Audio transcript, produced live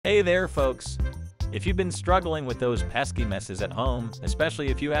Hey there, folks! If you've been struggling with those pesky messes at home, especially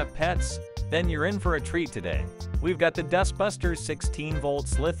if you have pets, then you're in for a treat today. We've got the Dustbuster 16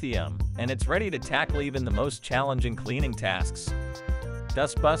 volts lithium, and it's ready to tackle even the most challenging cleaning tasks.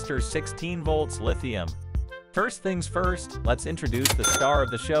 Dustbuster 16 volts lithium. First things first, let's introduce the star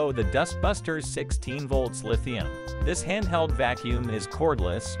of the show, the Dustbuster 16 volts lithium. This handheld vacuum is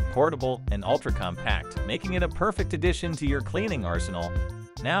cordless, portable, and ultra-compact, making it a perfect addition to your cleaning arsenal.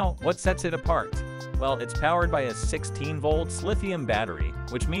 Now, what sets it apart? Well, it's powered by a 16 volts lithium battery,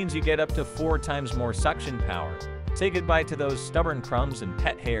 which means you get up to 4 times more suction power. Say goodbye to those stubborn crumbs and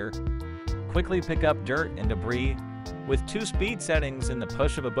pet hair. Quickly pick up dirt and debris. With 2 speed settings and the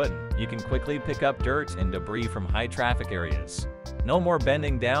push of a button, you can quickly pick up dirt and debris from high traffic areas. No more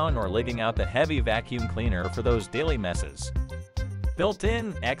bending down or lugging out the heavy vacuum cleaner for those daily messes.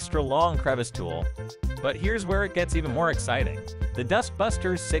 Built-in, extra long crevice tool. But here's where it gets even more exciting. The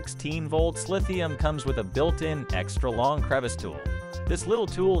Dustbuster 16 volts lithium comes with a built-in, extra long crevice tool. This little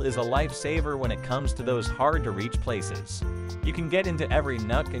tool is a lifesaver when it comes to those hard-to-reach places. You can get into every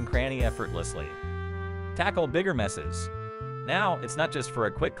nook and cranny effortlessly. Tackle bigger messes. Now, it's not just for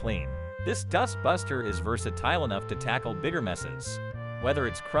a quick clean. This Dustbuster is versatile enough to tackle bigger messes. Whether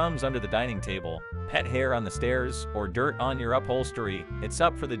it's crumbs under the dining table, pet hair on the stairs, or dirt on your upholstery, it's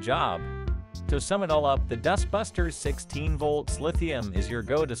up for the job. To sum it all up, the Dustbuster 16 volts lithium is your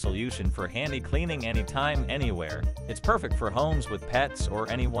go-to solution for handy cleaning anytime, anywhere. It's perfect for homes with pets or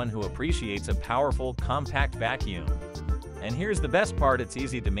anyone who appreciates a powerful, compact vacuum. And here's the best part, it's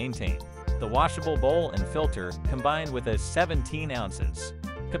easy to maintain. The washable bowl and filter, combined with a 17 ounces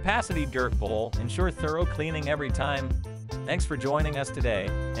capacity dirt bowl, ensure thorough cleaning every time. Thanks for joining us today,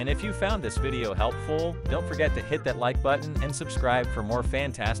 and if you found this video helpful, don't forget to hit that like button and subscribe for more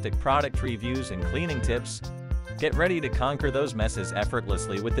fantastic product reviews and cleaning tips. Get ready to conquer those messes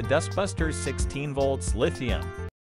effortlessly with the Dustbuster 16 volts lithium.